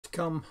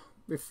come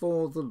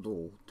before the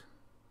Lord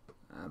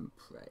and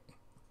pray.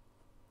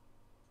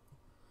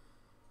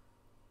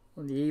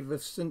 On the eve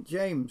of St.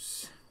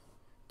 James,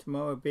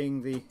 tomorrow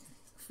being the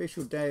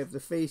official day of the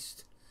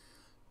feast,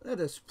 let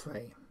us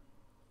pray.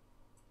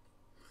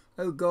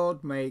 O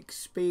God, make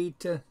speed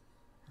to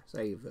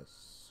save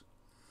us.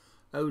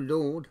 O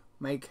Lord,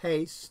 make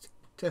haste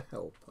to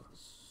help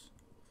us.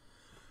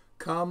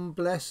 Come,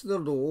 bless the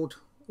Lord,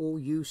 all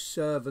you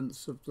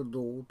servants of the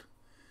Lord,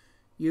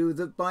 you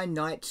that by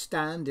night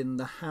stand in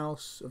the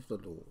house of the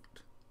Lord.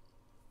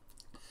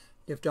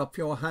 Lift up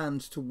your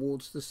hands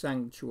towards the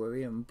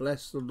sanctuary and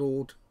bless the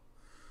Lord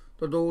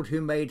who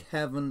made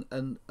heaven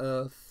and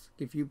earth,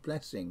 give you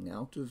blessing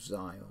out of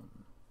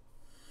Zion.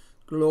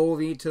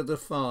 Glory to the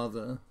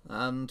Father,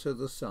 and to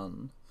the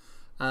Son,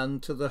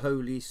 and to the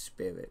Holy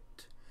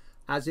Spirit,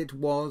 as it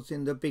was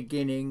in the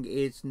beginning,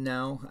 is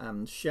now,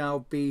 and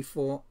shall be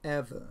for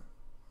ever.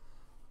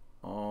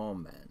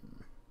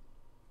 Amen.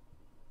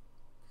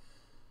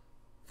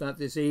 That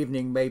this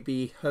evening may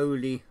be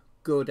holy,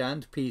 good,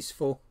 and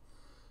peaceful,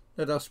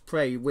 let us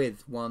pray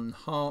with one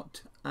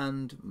heart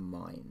and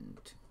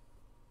mind.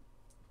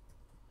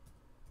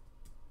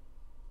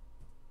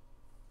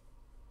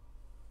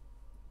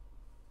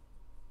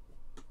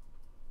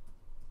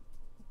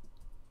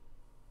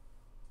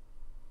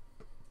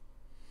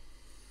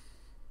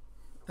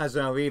 As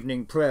our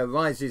evening prayer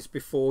rises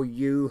before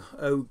you,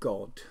 O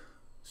God,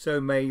 so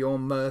may your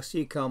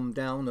mercy come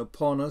down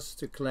upon us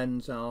to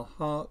cleanse our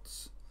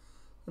hearts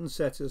and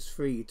set us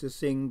free to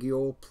sing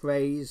your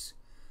praise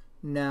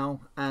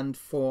now and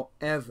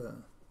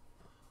forever.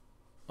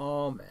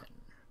 Amen.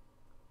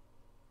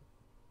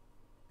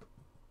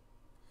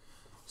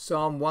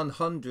 Psalm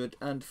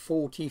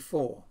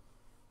 144.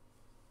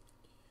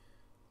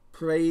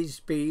 Praise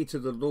be to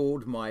the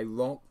Lord my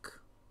rock,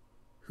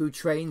 who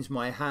trains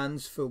my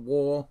hands for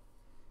war,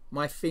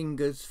 my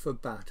fingers for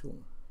battle.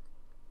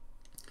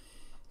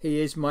 He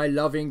is my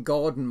loving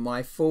God and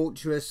my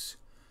fortress,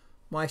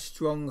 my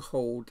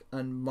stronghold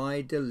and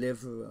my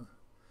deliverer,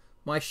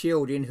 my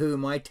shield in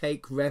whom I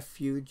take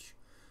refuge,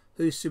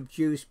 who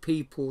subdues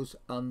peoples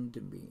under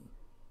me.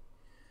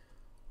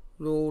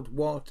 Lord,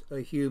 what are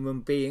human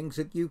beings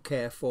that you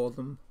care for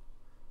them,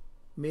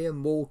 mere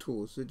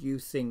mortals that you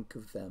think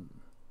of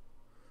them?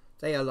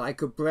 They are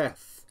like a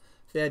breath,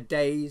 their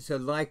days are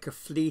like a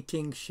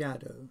fleeting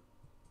shadow.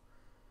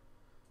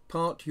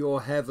 Part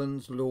your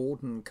heavens,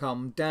 Lord, and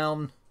come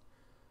down.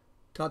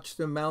 Touch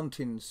the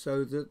mountains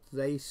so that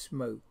they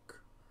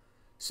smoke.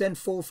 Send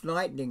forth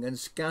lightning and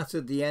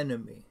scatter the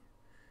enemy.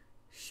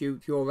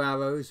 Shoot your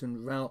arrows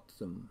and rout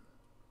them.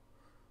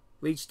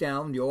 Reach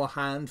down your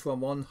hand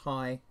from on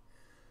high.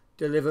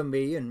 Deliver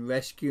me and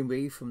rescue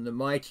me from the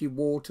mighty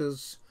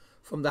waters,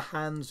 from the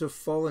hands of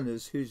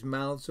foreigners whose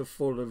mouths are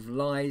full of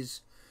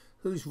lies,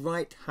 whose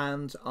right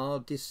hands are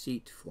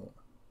deceitful.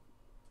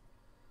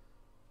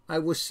 I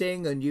will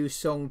sing a new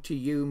song to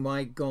you,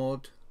 my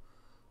God.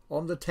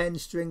 On the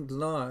 10-stringed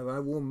lyre I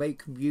will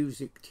make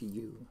music to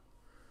you,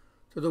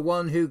 to the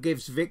one who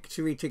gives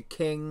victory to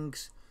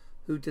kings,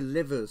 who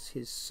delivers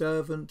his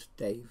servant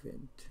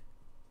David.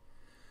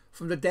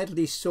 From the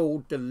deadly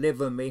sword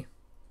deliver me.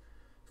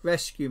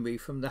 Rescue me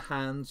from the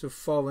hands of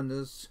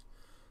foreigners,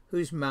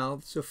 whose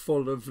mouths are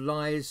full of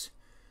lies,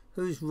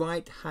 whose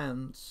right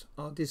hands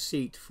are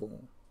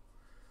deceitful.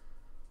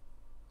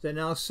 Then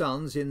our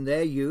sons in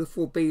their youth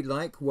will be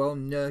like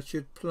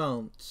well-nurtured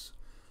plants,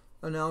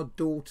 and our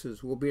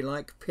daughters will be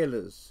like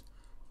pillars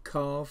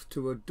carved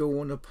to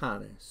adorn a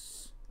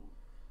palace.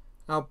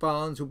 Our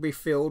barns will be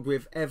filled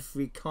with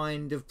every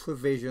kind of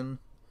provision.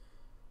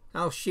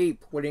 Our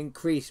sheep will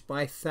increase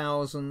by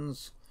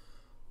thousands,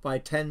 by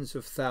tens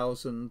of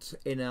thousands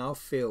in our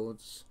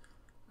fields.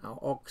 Our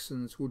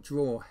oxen will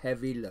draw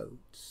heavy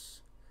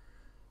loads.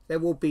 There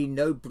will be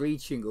no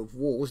breaching of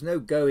walls, no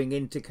going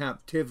into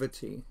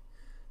captivity,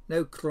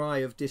 no cry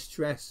of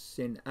distress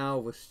in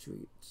our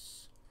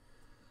streets.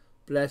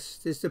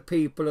 Blessed is the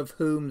people of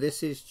whom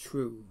this is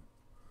true.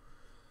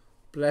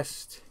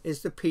 Blessed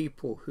is the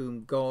people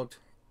whom God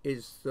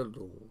is the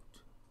Lord.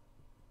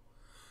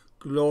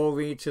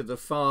 Glory to the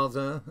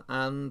Father,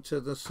 and to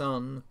the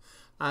Son,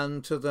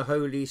 and to the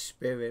Holy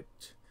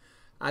Spirit,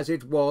 as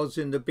it was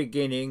in the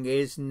beginning,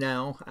 is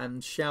now,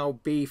 and shall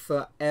be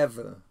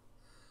forever.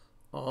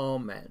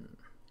 Amen.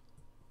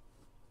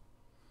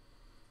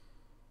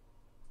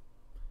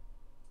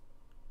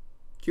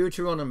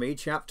 Deuteronomy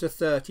chapter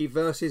 30,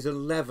 verses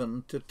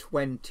 11 to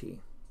 20.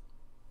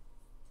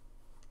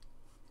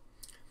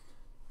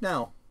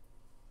 Now,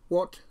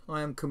 what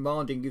I am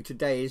commanding you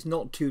today is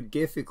not too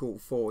difficult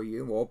for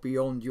you or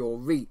beyond your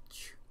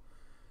reach.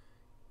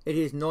 It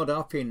is not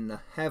up in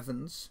the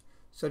heavens,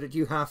 so that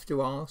you have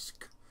to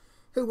ask,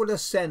 who will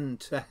ascend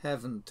to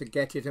heaven to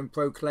get it and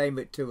proclaim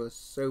it to us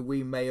so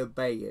we may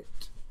obey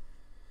it?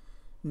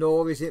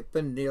 Nor is it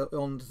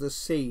beyond the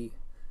sea,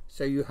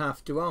 so you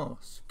have to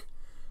ask,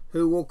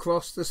 who will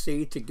cross the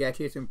sea to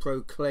get it and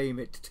proclaim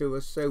it to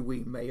us so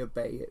we may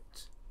obey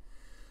it?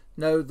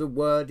 No, the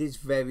word is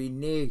very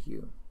near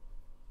you.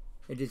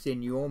 It is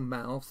in your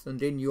mouth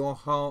and in your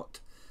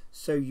heart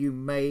so you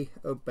may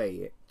obey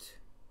it.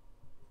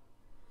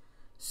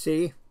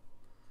 See,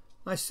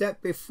 I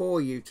set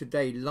before you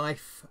today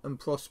life and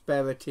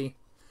prosperity,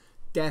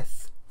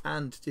 death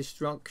and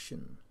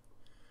destruction.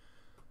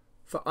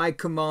 For I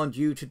command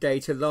you today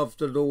to love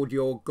the Lord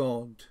your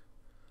God,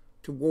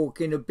 to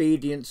walk in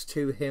obedience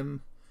to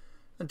him,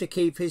 and to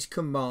keep his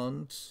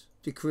commands,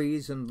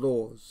 decrees and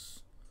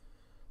laws.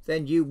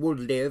 Then you will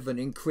live and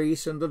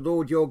increase, and the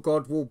Lord your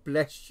God will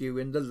bless you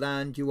in the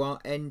land you are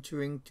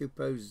entering to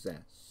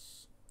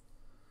possess.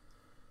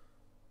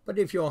 But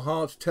if your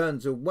heart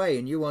turns away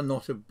and you are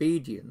not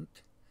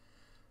obedient,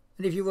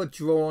 and if you are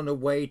drawn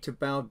away to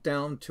bow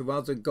down to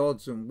other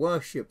gods and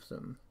worship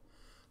them,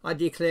 I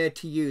declare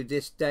to you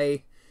this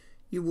day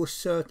you will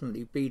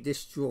certainly be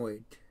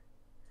destroyed.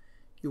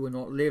 You will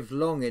not live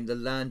long in the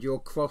land you are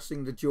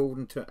crossing the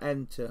Jordan to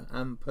enter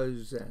and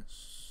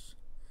possess.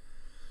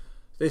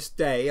 This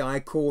day I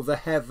call the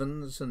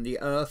heavens and the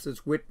earth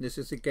as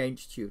witnesses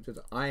against you that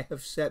I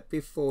have set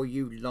before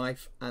you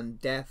life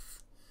and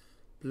death,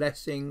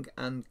 blessing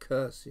and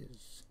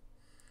curses.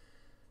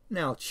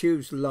 Now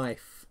choose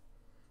life,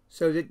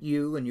 so that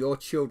you and your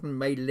children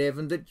may live,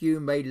 and that you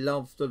may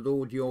love the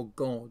Lord your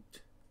God.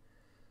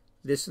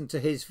 Listen to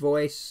his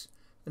voice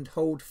and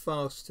hold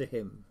fast to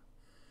him.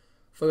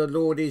 For the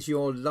Lord is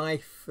your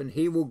life, and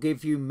he will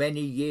give you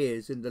many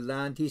years in the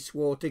land he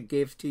swore to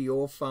give to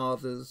your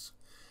fathers,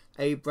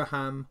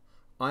 Abraham,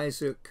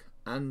 Isaac,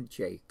 and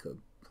Jacob.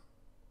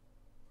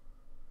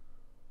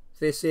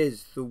 This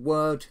is the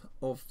word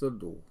of the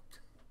Lord.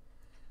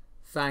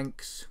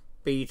 Thanks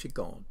be to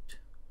God.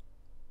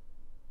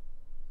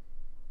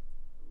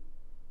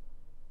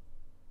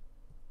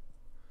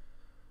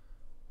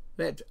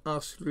 Let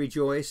us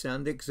rejoice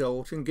and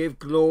exult and give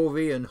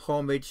glory and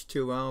homage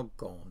to our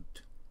God.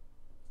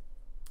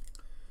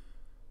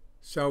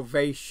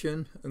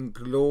 Salvation and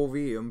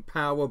glory and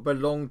power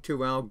belong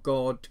to our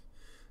God,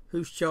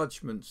 whose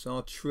judgments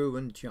are true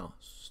and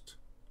just.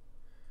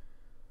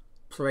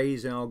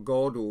 Praise our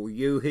God, all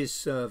you his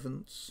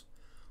servants,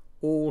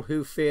 all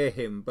who fear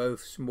him,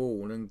 both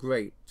small and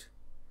great.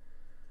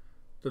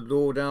 The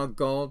Lord our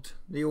God,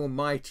 the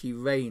Almighty,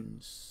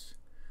 reigns.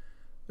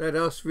 Let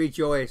us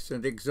rejoice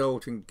and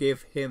exult and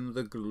give him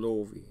the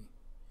glory.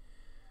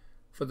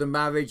 For the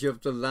marriage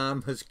of the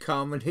Lamb has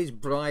come, and his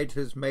bride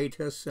has made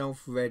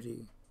herself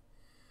ready.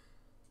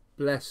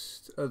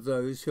 Blessed are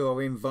those who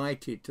are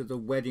invited to the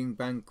wedding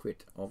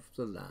banquet of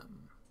the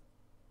Lamb.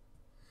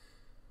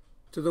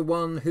 To the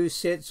one who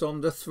sits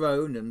on the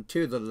throne and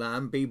to the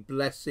Lamb be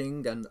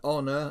blessing and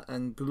honour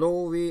and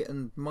glory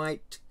and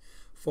might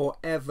for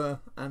ever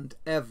and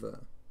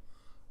ever.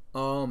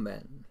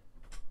 Amen.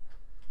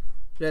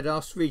 Let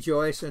us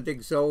rejoice and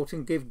exult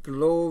and give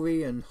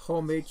glory and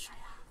homage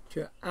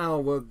to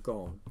our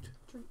God.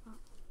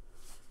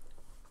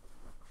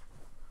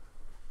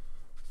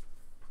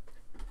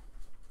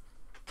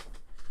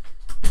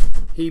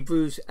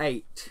 Hebrews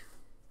 8.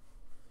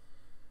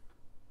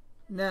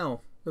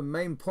 Now, the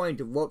main point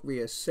of what we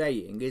are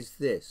saying is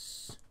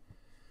this.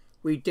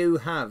 We do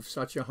have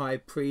such a high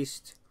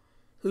priest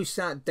who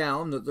sat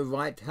down at the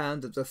right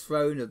hand of the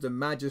throne of the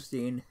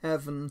Majesty in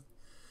heaven,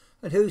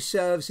 and who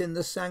serves in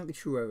the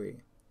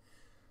sanctuary,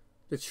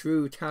 the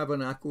true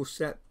tabernacle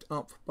set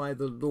up by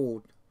the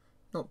Lord,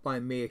 not by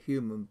mere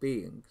human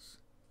beings.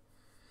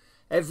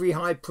 Every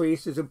high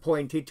priest is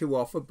appointed to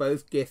offer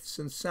both gifts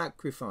and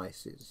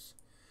sacrifices,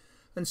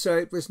 and so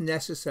it was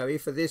necessary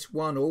for this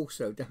one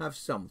also to have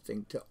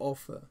something to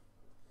offer.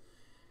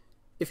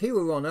 If he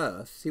were on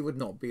earth, he would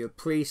not be a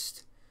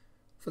priest,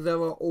 for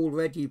there are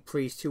already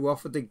priests who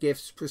offer the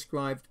gifts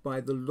prescribed by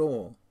the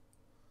law.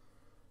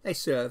 They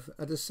serve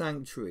at a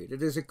sanctuary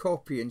that is a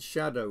copy and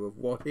shadow of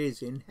what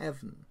is in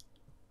heaven.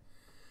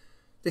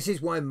 This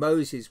is why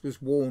Moses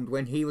was warned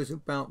when he was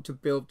about to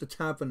build the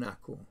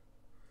tabernacle.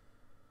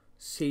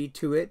 See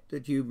to it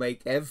that you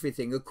make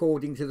everything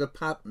according to the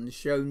pattern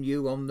shown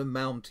you on the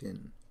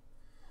mountain.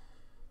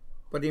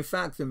 But in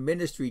fact, the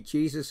ministry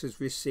Jesus has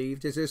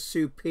received is as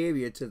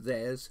superior to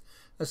theirs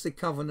as the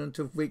covenant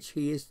of which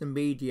he is the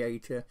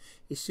mediator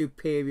is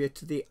superior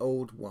to the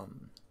old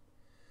one,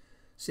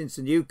 since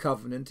the new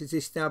covenant is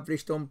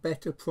established on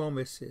better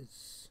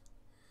promises.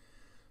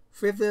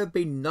 For if there had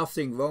been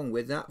nothing wrong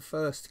with that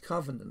first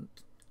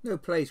covenant, no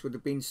place would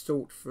have been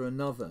sought for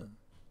another.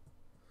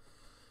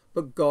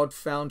 But God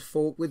found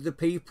fault with the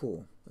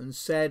people and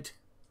said,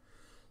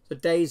 "The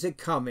days are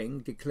coming,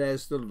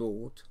 declares the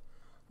Lord,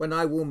 when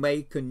I will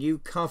make a new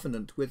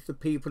covenant with the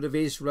people of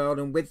Israel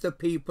and with the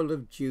people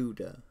of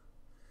Judah.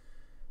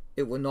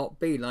 It will not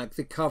be like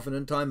the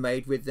covenant I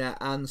made with their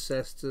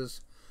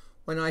ancestors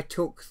when I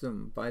took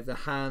them by the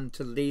hand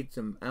to lead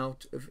them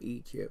out of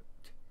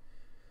Egypt,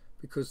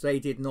 because they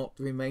did not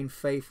remain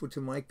faithful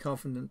to my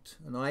covenant,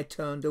 and I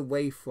turned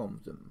away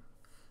from them,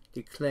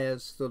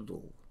 declares the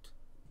Lord.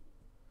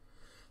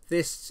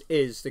 This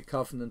is the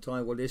covenant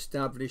I will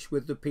establish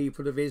with the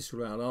people of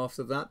Israel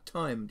after that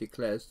time,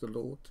 declares the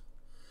Lord.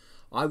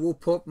 I will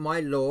put my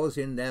laws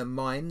in their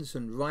minds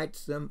and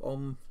write them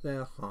on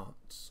their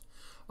hearts.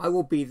 I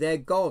will be their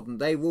God,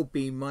 and they will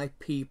be my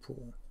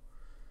people.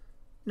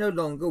 No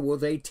longer will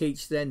they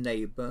teach their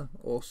neighbour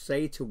or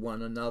say to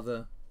one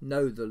another,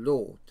 "Know the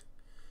Lord,"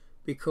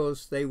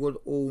 because they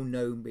will all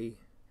know me,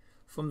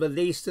 from the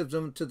least of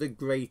them to the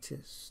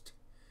greatest.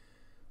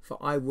 For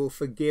I will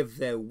forgive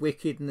their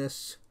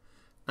wickedness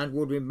and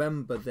will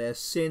remember their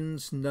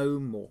sins no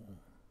more.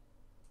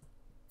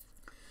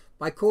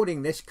 By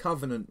calling this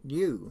covenant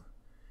new,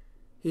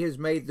 he has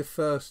made the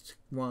first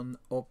one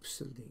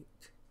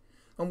obsolete.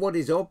 And what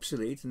is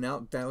obsolete and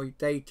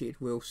outdated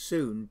will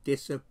soon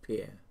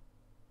disappear.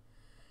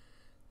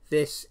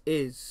 This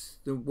is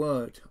the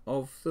word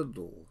of the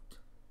Lord.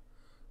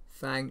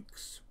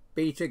 Thanks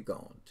be to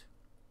God.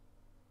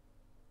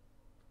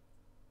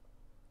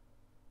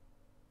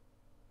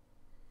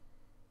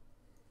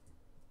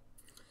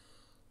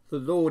 The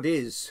Lord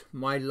is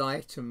my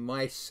light and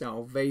my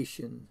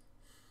salvation.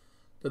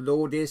 The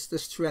Lord is the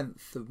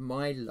strength of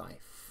my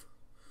life.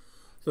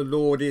 The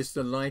Lord is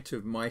the light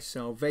of my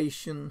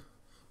salvation.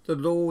 The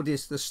Lord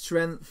is the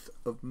strength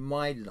of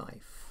my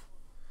life.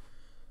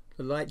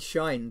 The light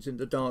shines in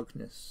the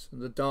darkness,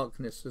 and the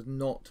darkness has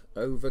not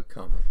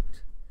overcome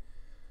it.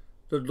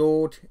 The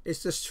Lord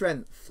is the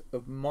strength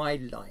of my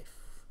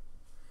life.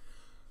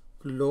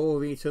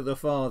 Glory to the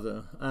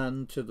Father,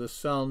 and to the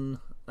Son,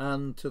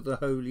 and to the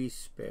Holy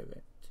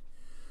Spirit.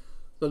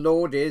 The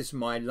Lord is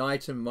my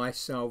light and my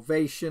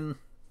salvation.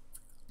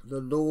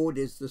 The Lord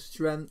is the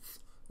strength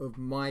of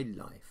my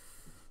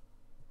life.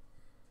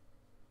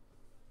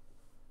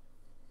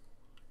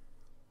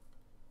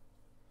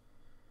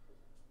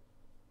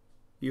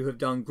 You have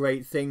done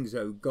great things,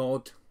 O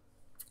God,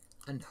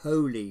 and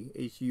holy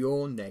is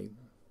your name.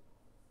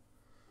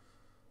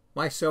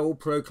 My soul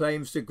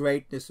proclaims the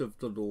greatness of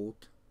the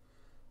Lord.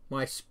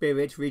 My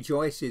spirit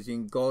rejoices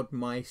in God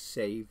my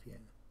Saviour.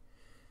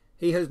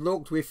 He has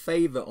looked with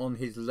favour on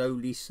his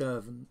lowly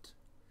servant.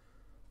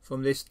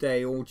 From this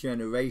day all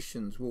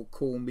generations will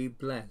call me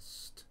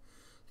blessed.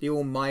 The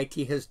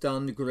Almighty has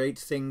done great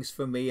things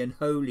for me, and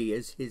holy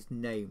is his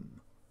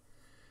name.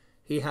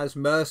 He has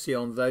mercy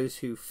on those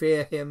who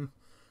fear him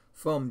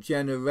from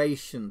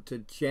generation to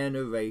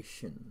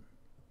generation.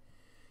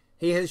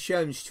 He has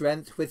shown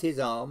strength with his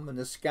arm, and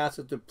has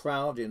scattered the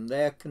proud in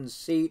their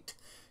conceit,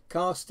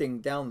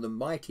 casting down the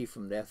mighty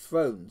from their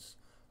thrones,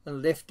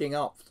 and lifting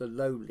up the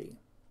lowly.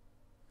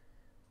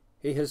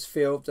 He has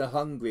filled the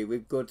hungry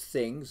with good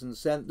things, and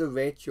sent the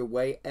rich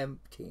away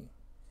empty.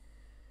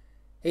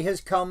 He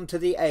has come to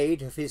the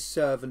aid of his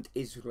servant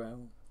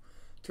Israel,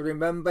 to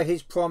remember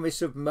his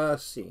promise of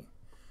mercy,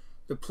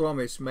 the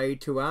promise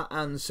made to our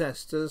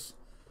ancestors,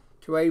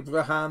 to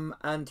Abraham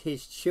and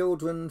his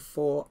children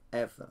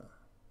forever.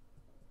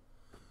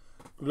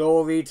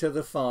 Glory to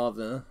the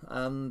Father,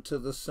 and to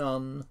the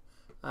Son,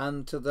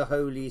 and to the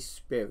Holy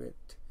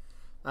Spirit,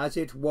 as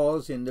it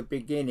was in the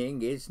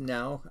beginning, is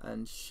now,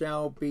 and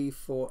shall be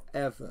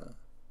forever.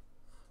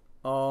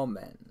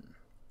 Amen.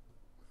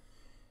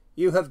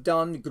 You have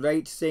done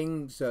great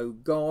things, O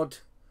God,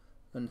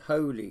 and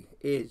holy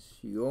is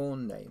your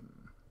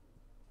name.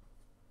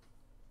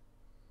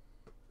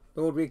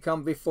 Lord, we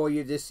come before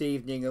you this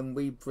evening, and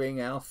we bring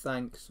our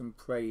thanks and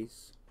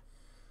praise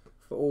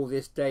for all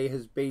this day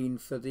has been,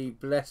 for the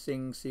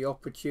blessings, the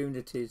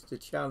opportunities, the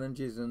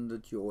challenges and the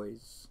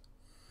joys.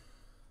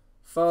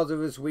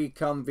 Father, as we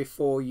come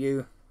before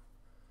you,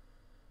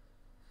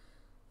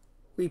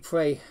 we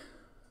pray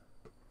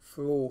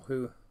for all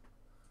who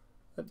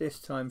at this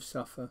time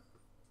suffer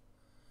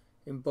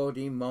in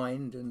body,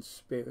 mind and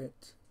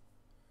spirit.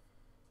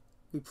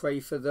 We pray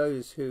for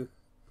those who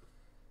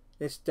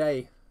this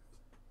day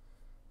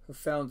have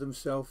found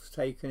themselves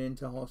taken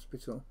into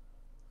hospital.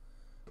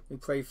 We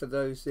pray for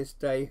those this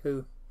day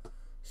who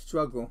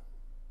struggle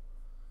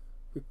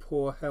with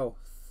poor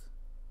health.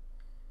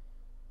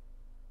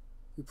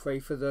 We pray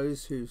for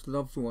those whose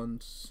loved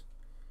ones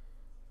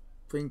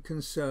bring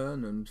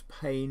concern and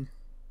pain,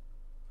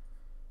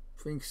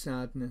 bring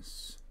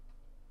sadness.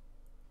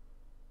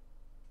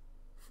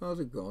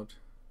 Father God,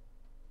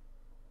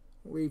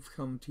 we've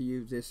come to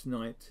you this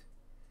night,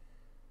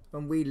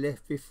 and we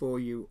lift before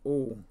you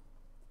all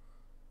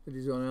that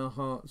is on our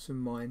hearts and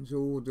minds,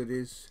 all that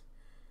is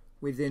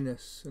within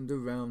us and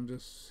around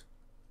us.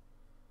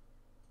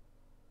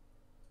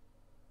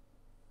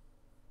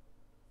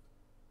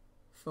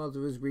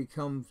 Father, as we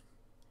come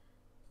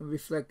and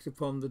reflect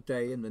upon the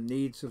day and the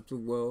needs of the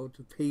world,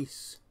 the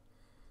peace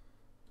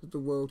that the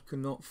world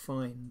cannot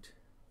find,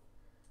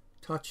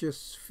 touch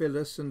us, fill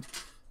us, and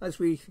as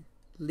we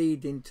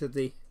lead into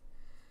the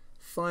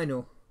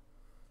final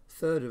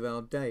third of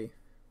our day,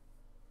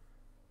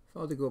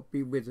 Father God,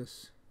 be with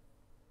us.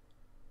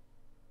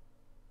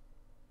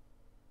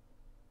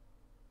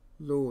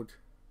 Lord,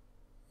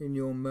 in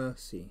your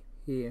mercy,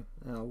 hear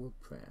our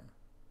prayer.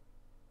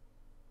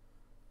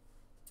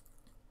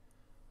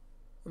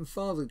 And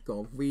Father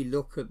God, we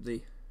look at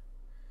the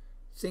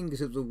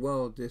things of the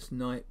world this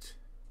night,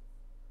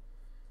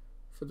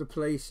 for the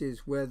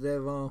places where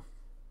there are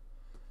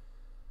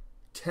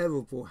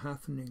terrible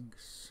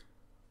happenings,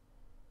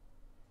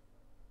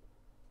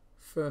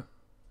 for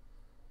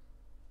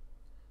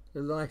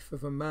the life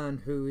of a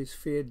man who is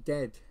feared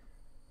dead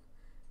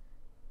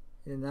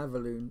in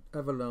an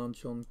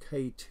avalanche on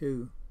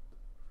K2.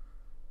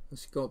 A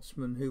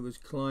Scotsman who was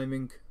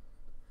climbing,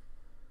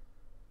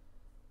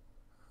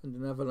 and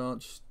an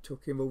avalanche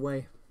took him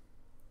away.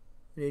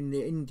 In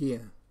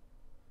India,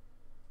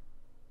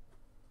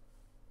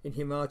 in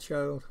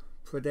Himachal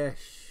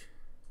Pradesh,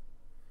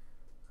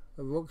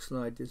 a rock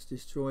slide has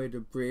destroyed a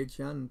bridge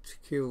and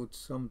killed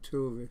some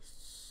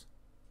tourists.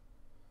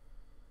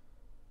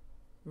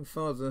 And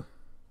Father,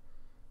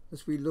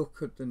 as we look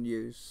at the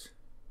news,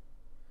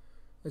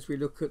 as we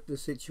look at the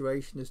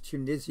situation as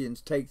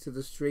Tunisians take to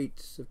the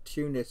streets of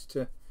Tunis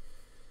to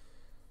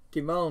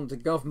demand the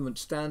government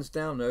stands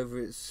down over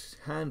its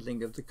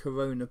handling of the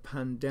corona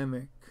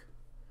pandemic,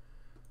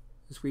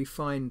 as we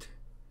find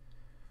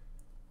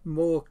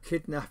more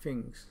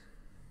kidnappings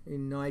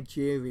in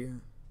Nigeria,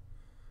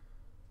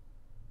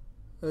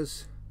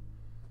 as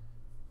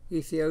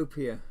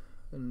Ethiopia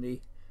and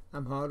the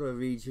Amhara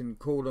region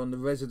call on the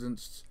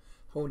residents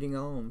holding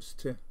arms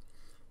to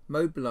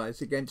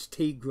mobilize against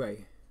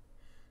Tigray,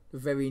 the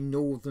very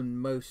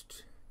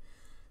northernmost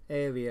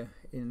area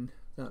in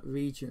that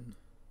region.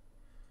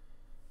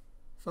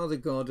 Father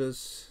God,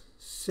 as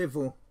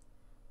civil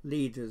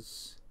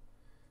leaders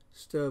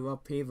stir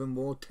up even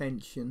more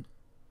tension,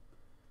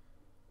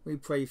 we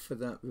pray for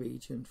that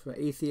region, for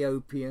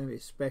Ethiopia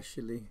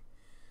especially,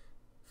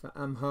 for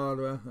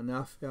Amhara and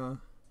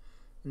Afar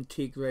and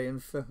Tigray,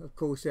 and for, of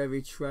course,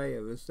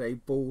 Eritrea as they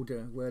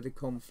border where the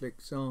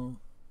conflicts are.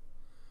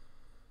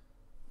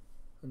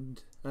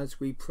 And as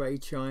we pray,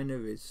 China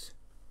is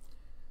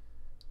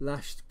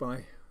lashed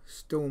by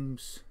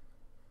storms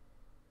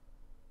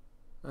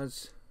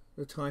as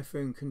the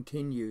typhoon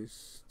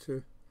continues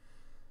to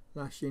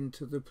lash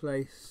into the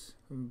place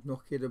and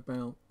knock it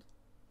about.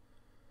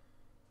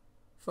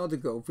 Father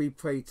God, we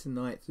pray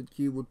tonight that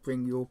you would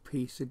bring your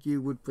peace, that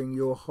you would bring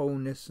your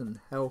wholeness and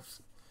health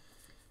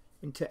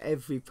into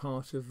every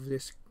part of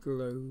this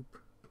globe.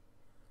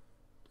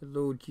 That,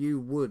 Lord, you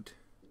would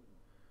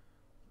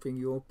bring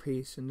your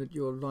peace, and that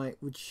your light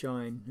would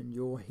shine, and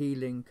your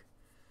healing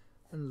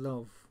and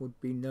love would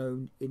be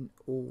known in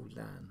all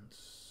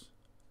lands.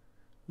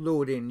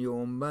 Lord, in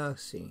your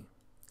mercy,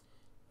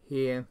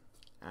 hear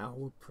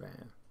our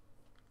prayer.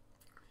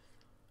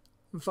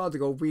 And Father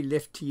God, we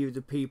lift to you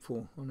the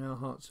people on our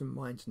hearts and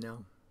minds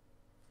now.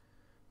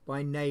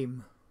 By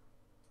name,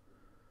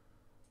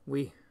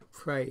 we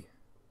pray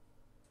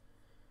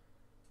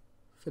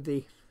for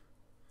the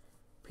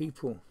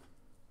people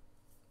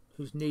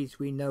whose needs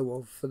we know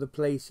of, for the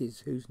places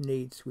whose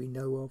needs we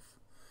know of,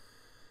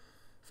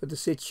 for the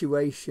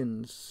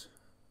situations.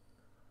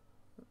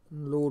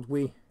 And Lord,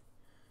 we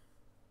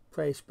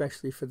pray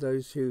especially for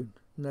those who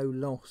know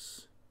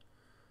loss,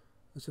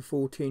 as a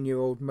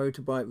 14-year-old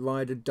motorbike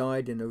rider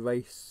died in a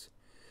race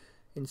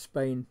in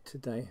Spain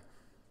today.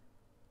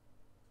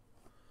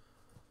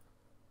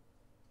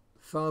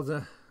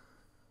 Father,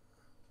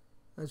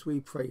 as we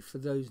pray for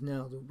those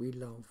now that we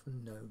love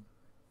and know,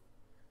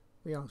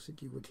 we ask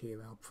that you would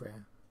hear our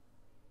prayer.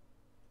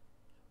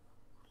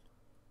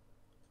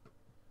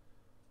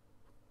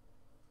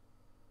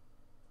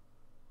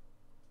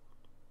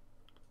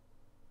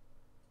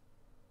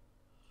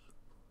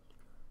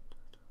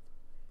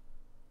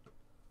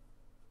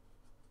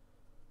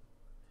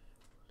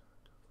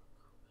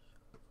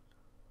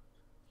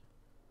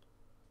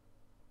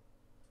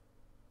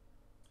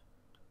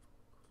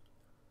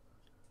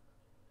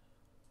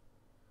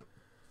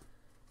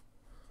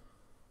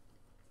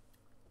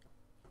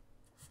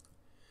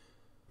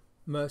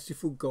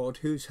 Merciful God,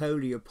 whose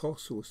holy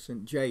apostle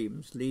St.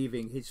 James,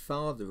 leaving his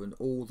father and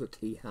all that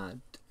he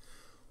had,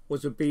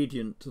 was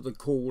obedient to the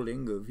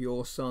calling of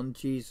your Son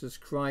Jesus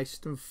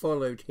Christ and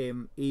followed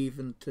him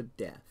even to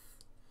death.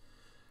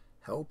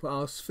 Help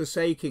us,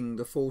 forsaking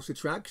the false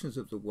attractions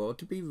of the world,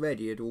 to be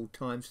ready at all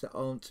times to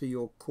answer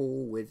your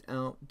call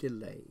without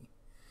delay.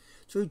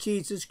 Through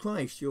Jesus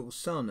Christ, your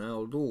Son, our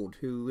Lord,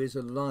 who is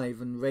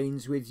alive and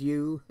reigns with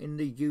you in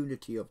the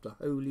unity of the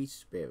Holy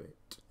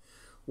Spirit,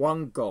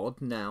 one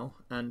God, now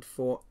and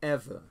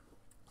forever.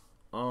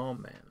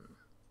 Amen.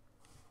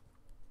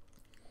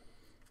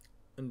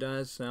 And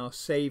as our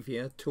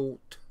Saviour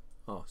taught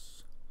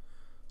us,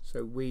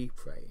 so we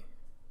pray.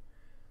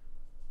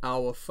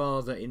 Our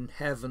Father in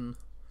heaven,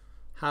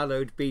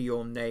 hallowed be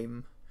your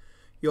name.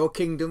 Your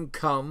kingdom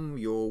come,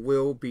 your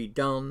will be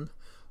done,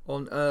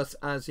 on earth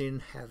as in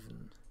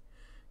heaven.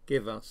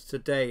 Give us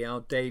today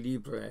our daily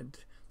bread.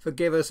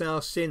 Forgive us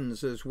our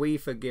sins as we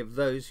forgive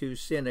those who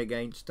sin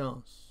against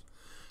us.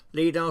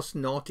 Lead us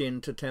not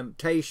into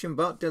temptation,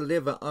 but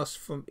deliver us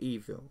from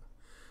evil.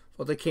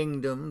 For the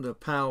kingdom, the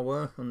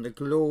power, and the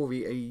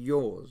glory are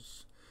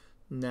yours,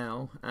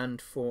 now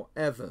and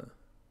forever.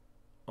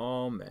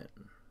 Amen.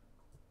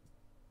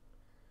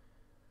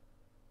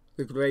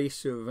 The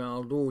grace of our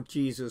Lord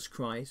Jesus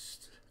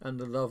Christ, and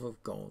the love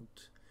of God,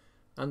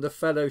 and the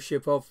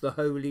fellowship of the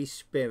Holy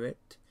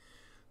Spirit,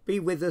 be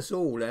with us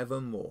all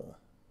evermore.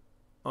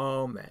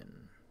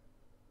 Amen.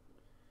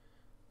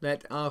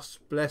 Let us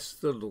bless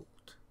the Lord.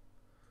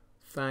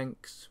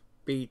 Thanks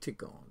be to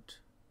God.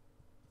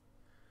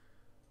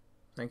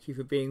 Thank you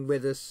for being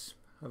with us.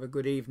 Have a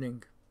good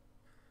evening.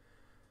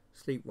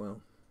 Sleep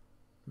well.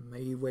 May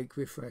you wake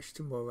refreshed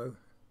tomorrow.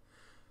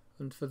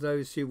 And for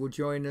those who will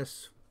join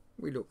us,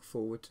 we look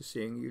forward to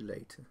seeing you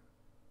later.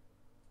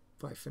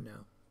 Bye for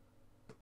now.